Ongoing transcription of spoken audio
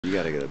You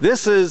gotta get a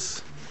This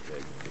is,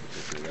 big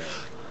picture of that.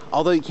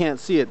 although you can't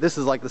see it, this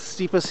is like the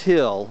steepest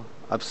hill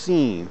I've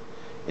seen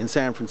in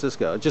San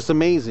Francisco. Just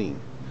amazing.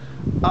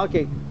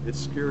 Okay, It's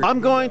scary. I'm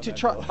going to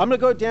try. I'm gonna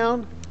go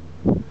down.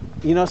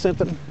 You know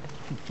something?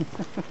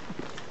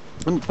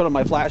 I'm gonna put on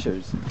my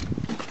flashers.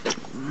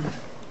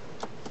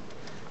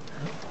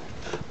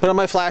 Put on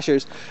my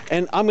flashers,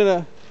 and I'm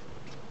going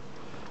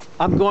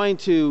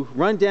to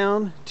run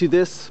down to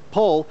this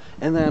pole,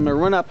 and then I'm gonna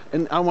run up,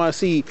 and I want to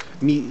see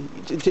me.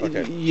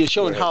 Okay. You're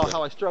showing Go ahead.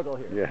 how I struggle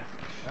here. Yeah.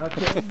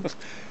 Okay.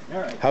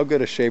 All right. How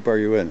good a shape are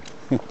you in?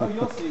 Oh,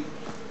 you'll see.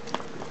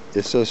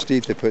 It's so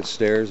steep they put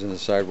stairs in the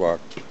sidewalk.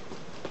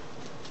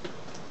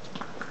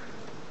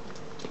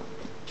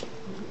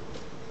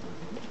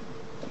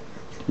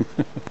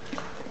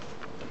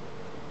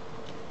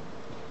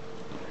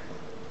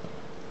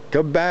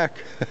 Come back.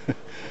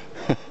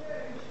 I'm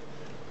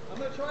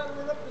gonna try to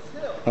run up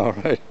this hill. All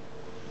right.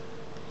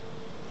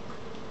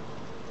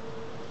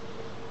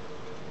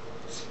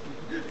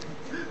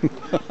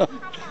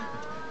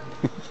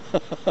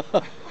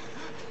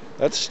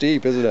 That's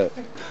steep, isn't it?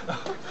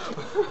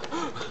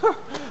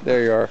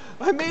 There you are.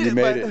 I made You it.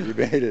 made it. You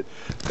made it.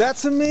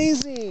 That's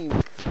amazing. You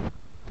can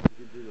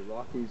do the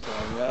Rockies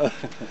on that.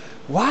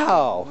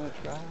 Wow.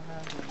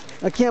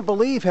 I can't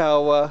believe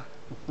how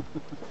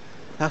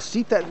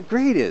steep that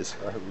grade is.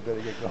 All right, we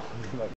better get going.